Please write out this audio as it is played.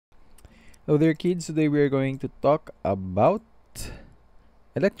Hello there, kids. Today we are going to talk about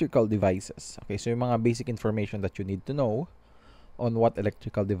electrical devices. Okay, so yung mga basic information that you need to know on what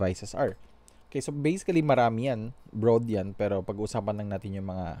electrical devices are. Okay, so basically marami yan, broad yan, pero pag-uusapan lang natin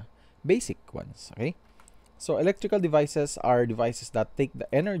yung mga basic ones. Okay? So electrical devices are devices that take the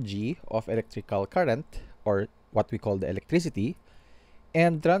energy of electrical current, or what we call the electricity,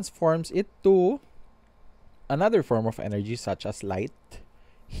 and transforms it to another form of energy such as light,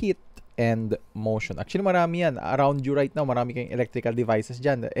 heat, and motion. Actually, marami yan. Around you right now, marami kayong electrical devices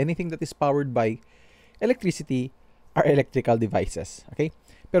dyan. Anything that is powered by electricity are electrical devices. Okay?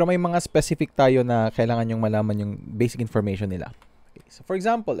 Pero may mga specific tayo na kailangan yung malaman yung basic information nila. Okay. So, for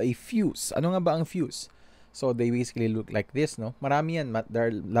example, a fuse. Ano nga ba ang fuse? So, they basically look like this, no? Marami yan. There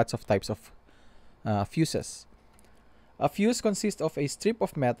are lots of types of fuses. A fuse consists of a strip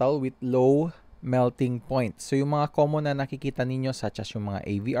of metal with low melting point. So, yung mga common na nakikita ninyo, such as yung mga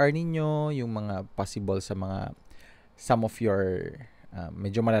AVR ninyo, yung mga possible sa mga, some of your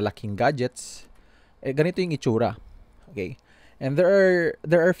medyo malalaking gadgets, ganito yung itsura. Okay? And there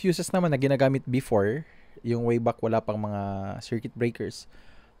are fuses naman na ginagamit before, yung way back wala pang mga circuit breakers.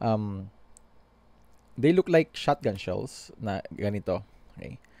 They look like shotgun shells na ganito.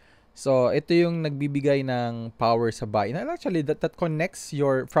 Okay? So, ito yung nagbibigay ng power sa bahay. And actually, that connects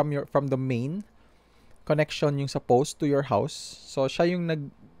from the main connection yung sa post to your house. So, siya yung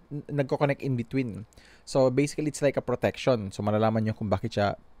nagko-connect in between. So, basically, it's like a protection. So, malalaman nyo kung bakit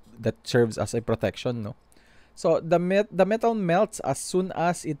siya, that serves as a protection, no? So, the metal melts as soon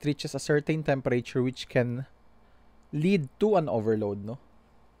as it reaches a certain temperature which can lead to an overload, no?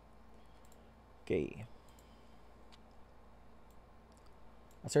 Okay.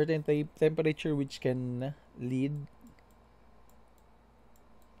 A certain temperature which can lead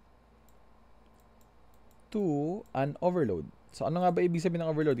to an overload. So, ano nga ba ibig sabihin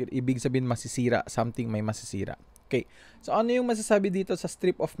ng overload? Ibig sabihin masisira. Something may masisira. Okay. So, ano yung masasabi dito sa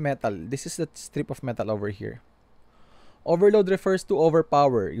strip of metal? This is the strip of metal over here. Overload refers to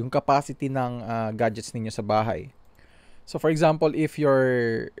overpower, yung capacity ng gadgets ninyo sa bahay. So, for example, if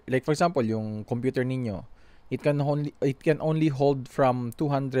you're, like for example, yung computer ninyo, it can only hold from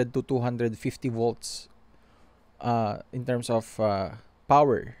 200 to 250 volts in terms of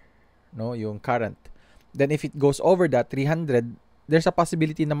power, no, yung current. Then if it goes over that 300, there's a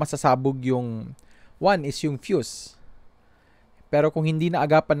possibility na masasabog yung one is yung fuse. Pero kung hindi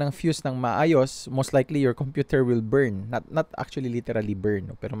naagapan ng fuse ng maayos, most likely your computer will burn. Not actually literally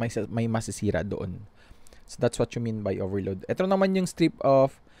burn, no? Pero may masisira doon. So that's what you mean by overload. Ito naman yung strip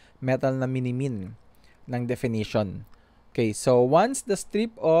of metal na minimin ng definition. Okay, so once the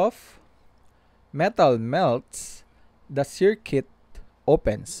strip of metal melts, the circuit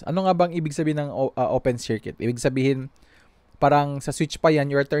opens. Ano nga bang ibig sabihin ng open circuit? Ibig sabihin, parang sa switch pa yan,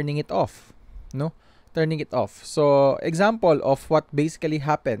 you're turning it off. No? Turning it off. So, example of what basically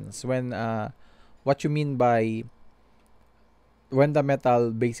happens when, what you mean by when the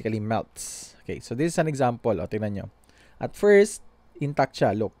metal basically melts. Okay, so this is an example. O, tingnan nyo. At first, intact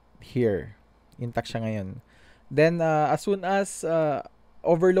siya. Look, here. Intact siya ngayon. Then, as soon as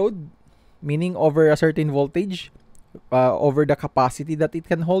overload, meaning over a certain voltage, over the capacity that it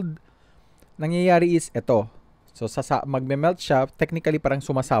can hold, nangyayari is ito. So, magme-melt siya, technically parang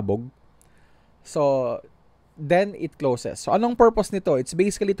sumasabog. So, then it closes. So, anong purpose nito? It's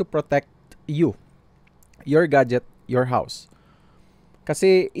basically to protect you, your gadget, your house.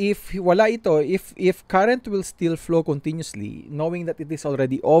 Kasi if wala ito, if current will still flow continuously, knowing that it is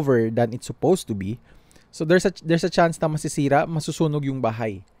already over than it's supposed to be, so there's a chance na masisira, masusunog yung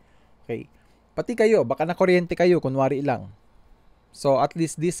bahay. Okay? Pati kayo, baka nakuryente kayo, kunwari lang. So, at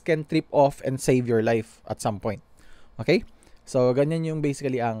least this can trip off and save your life at some point. Okay? So, ganyan yung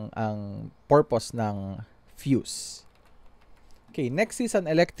basically ang purpose ng fuse. Okay, next is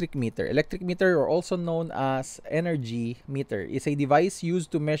an electric meter. Electric meter, or also known as energy meter, is a device used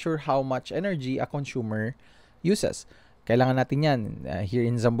to measure how much energy a consumer uses. Kailangan natin yan. Here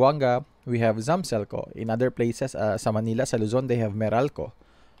in Zamboanga, we have Zamselco. In other places, sa Manila, sa Luzon, they have Meralco.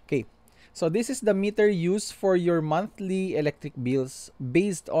 Okay, so this is the meter used for your monthly electric bills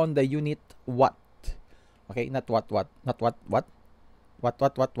based on the unit watt. Okay, not what? Not what?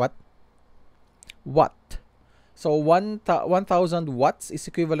 Watt. So, 1,000 watts is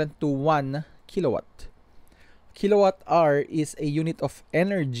equivalent to 1 kilowatt. Kilowatt hour is a unit of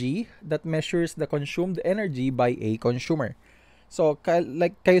energy that measures the consumed energy by a consumer. So,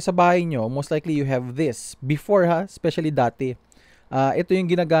 like kayo sa bahay nyo, most likely you have this. Before especially dati, ito yung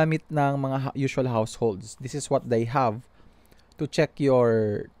ginagamit ng mga usual households. This is what they have to check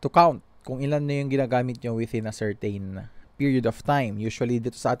to count kung ilan na yung ginagamit nyo within a certain period of time. Usually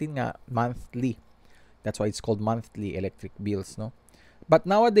dito sa atin nga monthly. That's why it's called monthly electric bills, no? But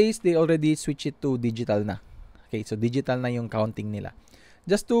nowadays they already switch it to digital na. Okay, so digital na yung counting nila.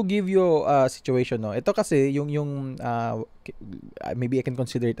 Just to give you a situation, no. Ito kasi yung maybe I can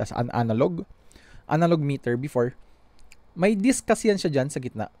consider it as an analog meter before. May disk kasi yan siya dyan sa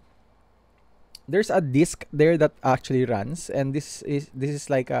gitna. There's a disk there that actually runs, and this is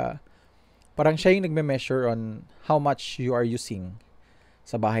like parang siya yung nagme-measure on how much you are using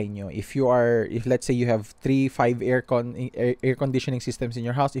sa bahay nyo. If let's say you have 3-5 air conditioning systems in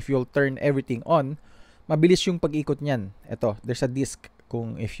your house, if you'll turn everything on, mabilis yung pag-ikot niyan. Ito, there's a disk,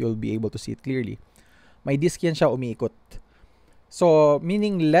 kung if you'll be able to see it clearly. May disk yan siya umiikot. So,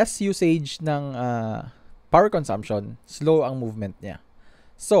 meaning less usage ng power consumption, slow ang movement niya.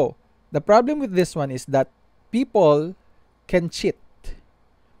 So, the problem with this one is that people can cheat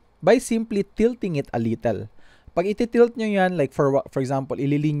by simply tilting it a little. Pag iti-tilt nyo yan, like for example,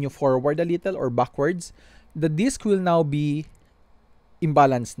 ililin nyo forward a little or backwards, the disk will now be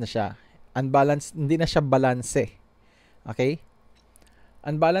imbalanced na siya. Unbalanced, hindi na siya balanse. Okay?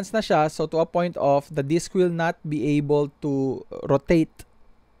 Unbalanced na siya, so to a point of the disk will not be able to rotate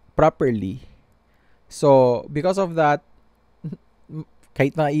properly. So, because of that,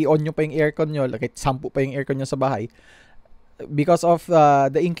 kahit na i-on nyo pa yung aircon nyo, kahit 10 pa yung aircon nyo sa bahay, because of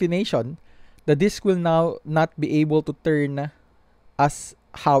the inclination, the disk will now not be able to turn as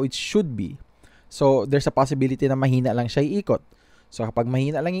how it should be. So, there's a possibility na mahina lang siya iikot. So, kapag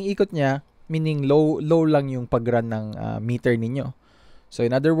mahina lang yung ikot niya, meaning low lang yung pag-run ng meter ninyo. So,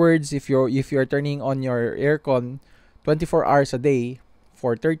 in other words, if you're turning on your aircon 24 hours a day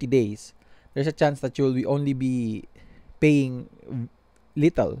for 30 days, there's a chance that you'll only be paying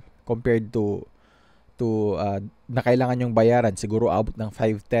little compared to na kailangan yung bayaran. Siguro abot ng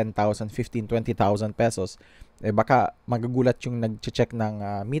 5, 10,000, 15, 20,000 pesos. Eh baka magagulat yung nag-check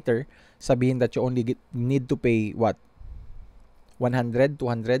ng meter, sabihin that you only need to pay what? 100,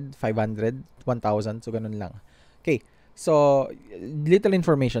 200, 500, 1,000. So, ganun lang. Okay. So, little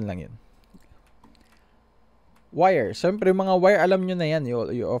information lang yun. Wire. Siyempre, mga wire, alam nyo na yan.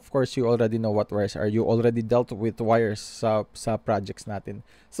 Of course, you already know what wires are. You already dealt with wires sa projects natin.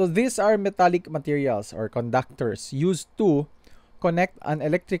 So, these are metallic materials or conductors used to connect an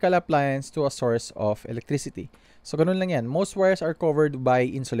electrical appliance to a source of electricity. So, ganun lang yan. Most wires are covered by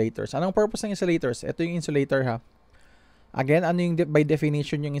insulators. Anong purpose ng insulators? Ito yung insulator, ha. Again, ano yung by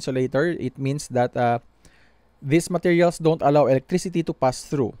definition yung insulator? It means that these materials don't allow electricity to pass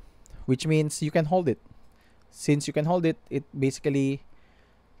through, which means you can hold it. Since you can hold it, it basically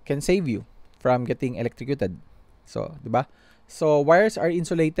can save you from getting electrocuted. So, di ba? So, wires are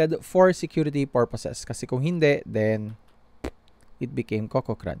insulated for security purposes. Kasi kung hindi, then it became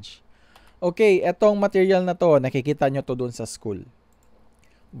Coco Crunch. Okay, etong material na to, nakikita nyo to dun sa school.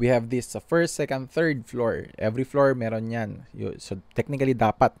 We have this sa first, second, third floor. Every floor meron yan. So, technically,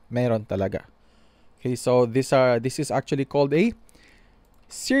 dapat meron talaga. Okay, so this is actually called a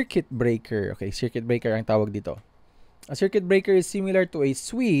circuit breaker. Okay, circuit breaker ang tawag dito. A circuit breaker is similar to a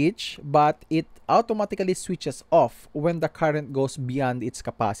switch, but it automatically switches off when the current goes beyond its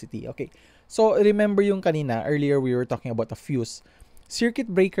capacity. Okay, so remember yung kanina, earlier we were talking about a fuse. Circuit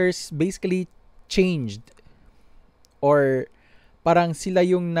breakers basically changed, or parang sila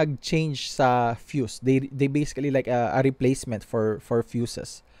yung nag-change sa fuse. They basically like a replacement for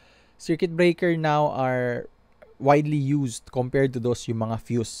fuses. Circuit breaker now are widely used compared to those yung mga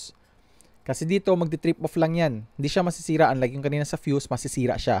fuse. Kasi dito, magti-trip off lang yan. Hindi siya masisira. Unlike yung kanina sa fuse,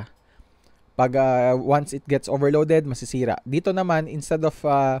 masisira siya. Pag once it gets overloaded, masisira. Dito naman, instead of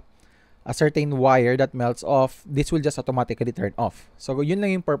a certain wire that melts off, this will just automatically turn off. So, yun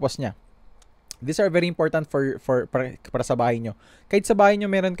lang yung purpose niya. These are very important para sa bahay nyo. Kahit sa bahay nyo,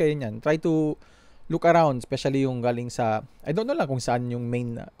 meron kayo niyan. Try to look around, especially yung galing sa, I don't know lang kung saan yung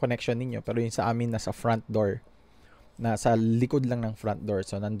main connection ninyo, pero yung sa amin, nasa front door. Nasa likod lang ng front door.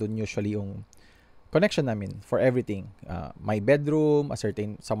 So, nandun usually yung connection namin for everything. My bedroom,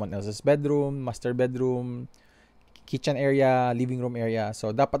 someone else's bedroom, master bedroom, kitchen area, living room area.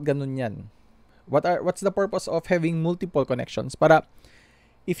 So, dapat ganun yan. What's the purpose of having multiple connections? Para,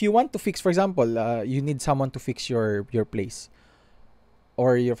 if you want to fix, for example, you need someone to fix your place.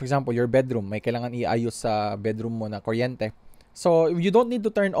 Or, for example, your bedroom. May kailangan iayos sa bedroom mo na kuryente. So, you don't need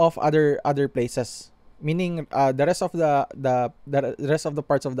to turn off other places. Meaning, the rest of the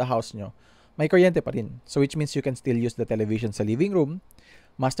parts of the house nyo, may kuryente pa rin. So, which means you can still use the television sa living room,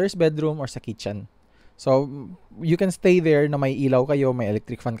 master's bedroom, or sa kitchen. So, you can stay there na may ilaw kayo, may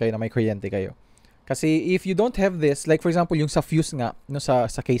electric fan kayo, na may kuryente kayo. Kasi, if you don't have this, like for example, yung sa fuse nga, no, sa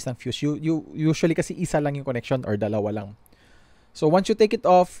case ng fuse, you usually kasi isa lang yung connection or dalawa lang. So once you take it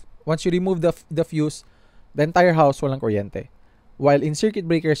off, once you remove the fuse, the entire house walang kuryente. While in circuit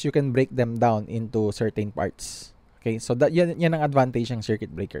breakers, you can break them down into certain parts. Okay, so yan ang advantage ng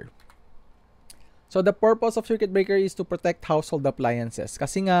circuit breaker. So the purpose of circuit breaker is to protect household appliances.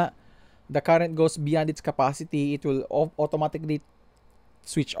 Kasi nga, the current goes beyond its capacity, it will automatically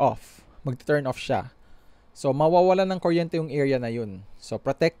switch off. Mag-turn off siya. So mawawala ng kuryente yung area na yun. So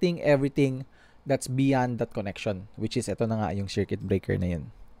protecting everything that's beyond that connection, which is ito na nga yung circuit breaker na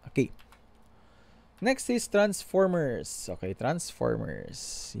yun. Okay. Next is transformers. Okay,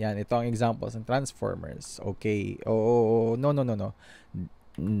 transformers. Yan, ito ang examples ng transformers. Okay. Oh, no.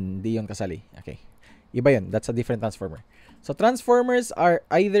 Hindi yun kasali. Okay. Iba yun. That's a different transformer. So, transformers are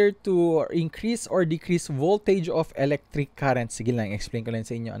either to increase or decrease voltage of electric current. Sige lang, explain ko lang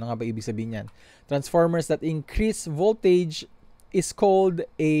sa inyo. Ano nga ba ibig sabihin yan? Transformers that increase voltage is called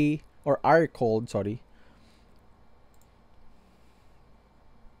are called.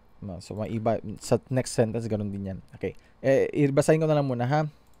 So, may iba. Sa next sentence, ganun din yan. Okay. Ibasahin ko na lang muna, ha?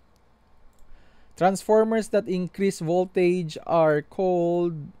 Transformers that increase voltage are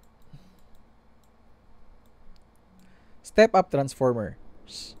called step-up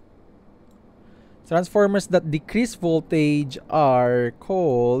transformers. Transformers that decrease voltage are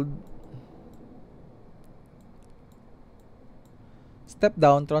called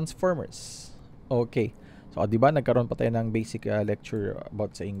step-down transformers. Okay. So, di ba, nagkaroon pa tayo ng basic lecture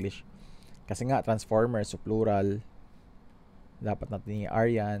about sa English. Kasi nga, transformers, so plural. Dapat natin yung R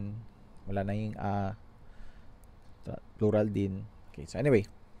yan. Wala na yung plural din. Okay, so anyway.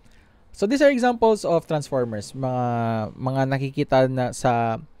 So, these are examples of transformers. Mga nakikita na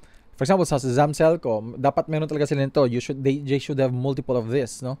sa, for example, sa ZAM Celco, dapat meron talaga sila nito. They should have multiple of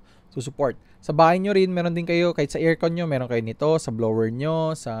this, no? To support. Sa bahay nyo rin, meron din kayo, kahit sa aircon nyo, meron kayo nito, sa blower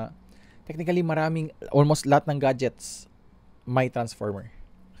nyo, sa technically, almost lahat ng gadgets may transformer.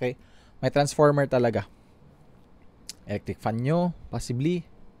 Okay? May transformer talaga. Electric fan nyo, possibly.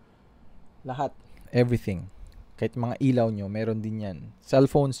 Lahat. Everything. Kahit mga ilaw nyo, meron din yan.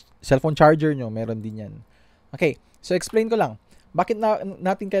 Cellphone charger nyo, meron din yan. Okay. So, explain ko lang. Bakit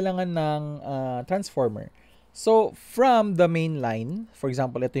natin kailangan ng transformer? So, from the main line, for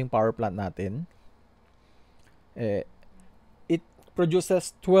example, ito yung power plant natin.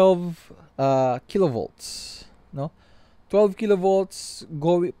 Produces 12 kilovolts, no? 12 kilovolts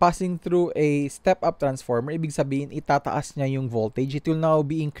passing through a step-up transformer. Ibig sabihin, itataas niya yung voltage. It will now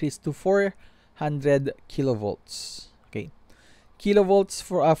be increased to 400 kilovolts. Okay. Kilovolts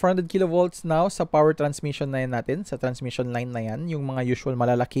for 400 kilovolts now sa power transmission na yan natin, sa transmission line na yan, yung mga usual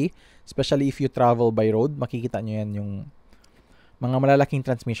malalaki, especially if you travel by road, makikita nyo yan yung mga malalaking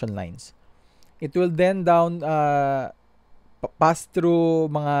transmission lines. It will then pass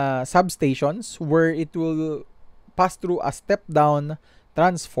through mga substations where it will pass through a step-down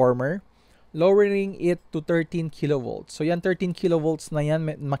transformer, lowering it to 13 kilovolts. So, yan 13 kilovolts na yan,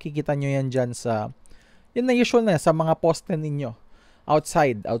 makikita nyo yan dyan sa, yan na usual na sa mga poste ninyo.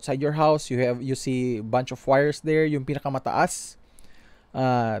 Outside your house, you see a bunch of wires there, yung pinakamataas,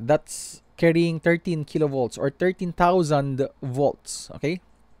 that's carrying 13 kilovolts or 13,000 volts, okay?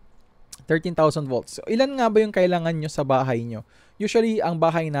 13,000 volts. So, ilan nga ba yung kailangan nyo sa bahay nyo? Usually, ang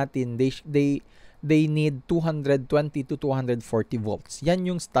bahay natin, they need 220 to 240 volts. Yan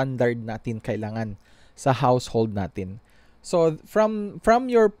yung standard natin kailangan sa household natin. So, from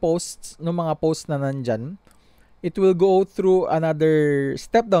your posts, no mga posts na nandyan, it will go through another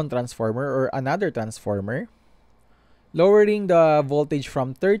step-down transformer or another transformer, lowering the voltage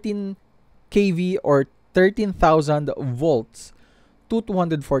from 13 kV or 13,000 volts to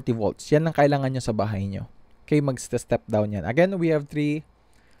 240 volts. Yan ang kailangan nyo sa bahay nyo. Okay, mag-step down yan. Again, we have 3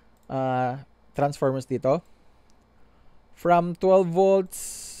 transformers dito. From 12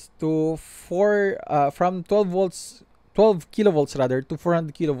 volts to 12 kilovolts rather, to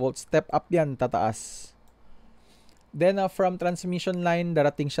 400 kilovolts, step up yan, tataas. Then, from transmission line,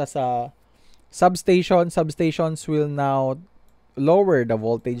 darating siya sa substation. Substations will now lower the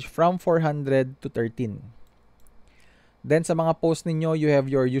voltage from 400 to 13. Then, sa mga post ninyo, you have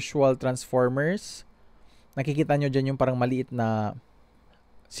your usual transformers. Nakikita nyo dyan yung parang maliit na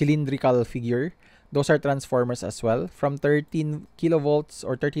cylindrical figure. Those are transformers as well. From 13 kilovolts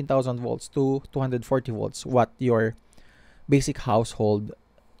or 13,000 volts to 240 volts, what your basic household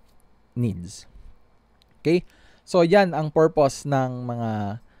needs. Okay? So, yan ang purpose ng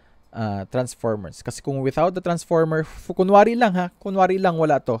mga transformers. Kasi kung without the transformer, kunwari lang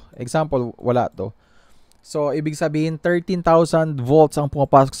wala to. Example, wala to. So, ibig sabihin, 13,000 volts ang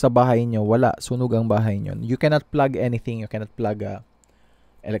pumapasok sa bahay nyo. Wala. Sunog ang bahay nyo. You cannot plug anything. You cannot plug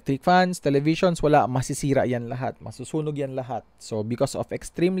Electric fans, televisions, wala, masisira yan lahat, masusunog yan lahat. So because of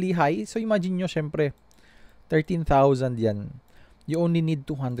extremely high, so imagine nyo syempre 13,000 yan. You only need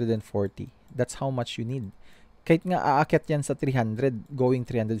 240. That's how much you need. Kahit nga aakyat yan sa 300, going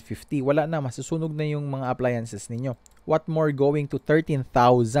 350, wala na, masusunog na yung mga appliances ninyo. What more going to 13,000,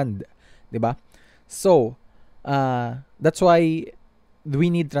 'di ba? So, that's why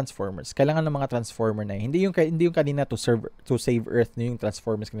we need transformers. Kailangan ng mga transformer na yun. Hindi yung kanina to save Earth, yung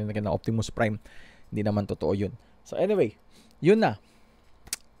transformers kanina na Optimus Prime. Hindi naman totoo yun. So anyway, yun na.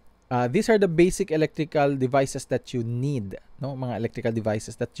 These are the basic electrical devices that you need, no? Mga electrical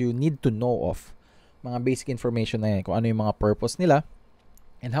devices that you need to know of. Mga basic information na yan, kung ano yung mga purpose nila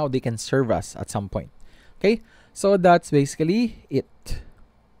and how they can serve us at some point. Okay? So that's basically it.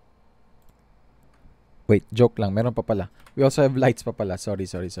 Wait, joke lang. Meron pa pala. We also have lights pa pala. Sorry.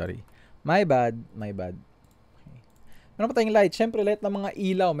 My bad. Okay. Meron pa tayong light. Siyempre, light ng mga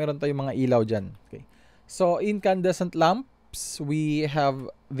ilaw. Meron tayong mga ilaw dyan. Okay. So, incandescent lamps, we have,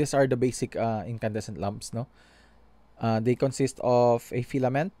 these are the basic incandescent lamps, no? They consist of a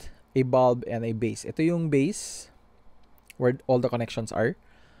filament, a bulb, and a base. Ito yung base, where all the connections are.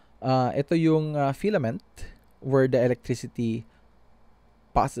 Ito yung filament, where the electricity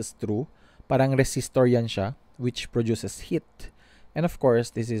passes through. Parang resistor yan siya, which produces heat. And of course,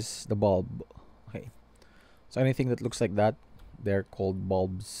 this is the bulb. Okay. So anything that looks like that, they're called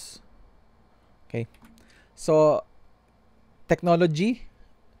bulbs. Okay. So, technology,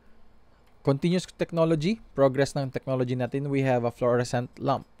 continuous technology, progress ng technology natin, we have a fluorescent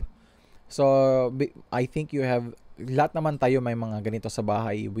lamp. So, I think you have, lahat naman tayo may mga ganito sa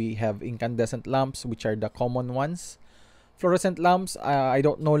bahay. We have incandescent lamps, which are the common ones. Fluorescent lamps, I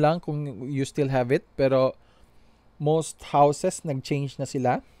don't know lang kung you still have it, pero most houses nag-change na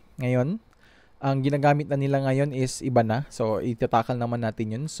sila ngayon. Ang ginagamit na nila ngayon is iba na. So, itatakal naman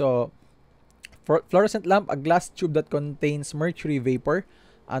natin yun. So, fluorescent lamp, a glass tube that contains mercury vapor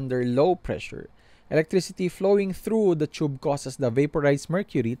under low pressure. Electricity flowing through the tube causes the vaporized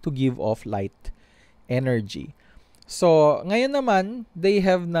mercury to give off light energy. So, ngayon naman, they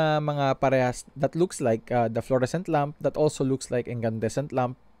have na mga parehas that looks like the fluorescent lamp, that also looks like incandescent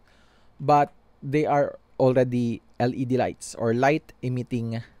lamp, but they are already LED lights or light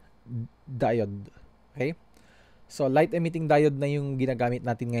emitting diode. Okay? So, light emitting diode na yung ginagamit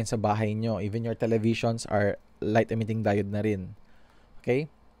natin ngayon sa bahay nyo. Even your televisions are light emitting diode na rin. Okay?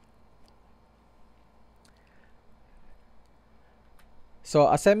 So,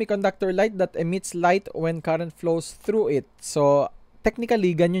 a semiconductor light that emits light when current flows through it. So,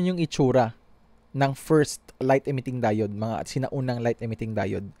 technically, ganyan yung itsura ng first light emitting diode, mga sinaunang light emitting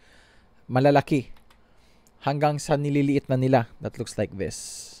diode. Malalaki. Hanggang sa nililiit na nila. That looks like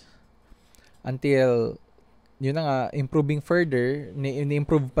this. Until, yun na nga, improving further,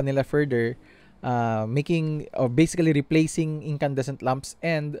 ni-improve pa nila further, making, or basically replacing incandescent lamps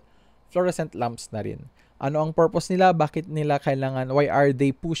and fluorescent lamps na rin. Ano ang purpose nila? Bakit nila kailangan? Why are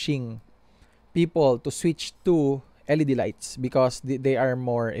they pushing people to switch to LED lights? Because they are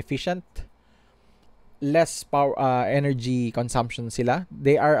more efficient, less power, energy consumption sila.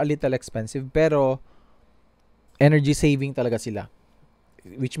 They are a little expensive, pero energy saving talaga sila.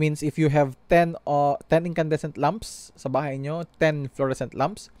 Which means if you have 10 incandescent lamps sa bahay nyo, 10 fluorescent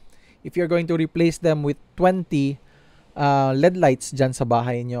lamps, if you're going to replace them with 20 LED lights dyan sa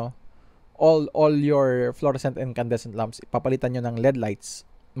bahay nyo, all your fluorescent and incandescent lamps, papalitan nyo ng LED lights,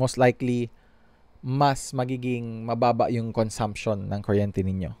 most likely, mas magiging mababa yung consumption ng kuryente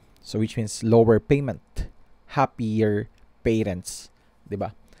ninyo. So, which means lower payment, happier parents.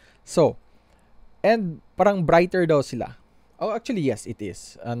 Diba? So, and parang brighter daw sila. Oh, actually, yes, it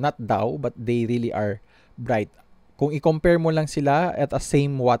is. Not daw, but they really are bright. Kung i-compare mo lang sila at a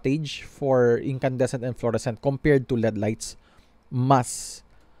same wattage for incandescent and fluorescent compared to LED lights, mas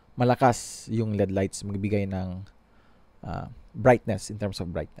malakas yung LED lights magbigay ng brightness in terms of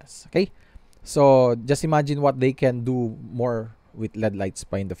brightness. Okay? So, just imagine what they can do more with LED lights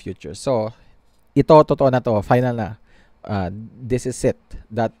pa in the future. So, ito, totoo na to. Final na. This is it.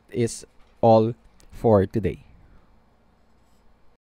 That is all for today.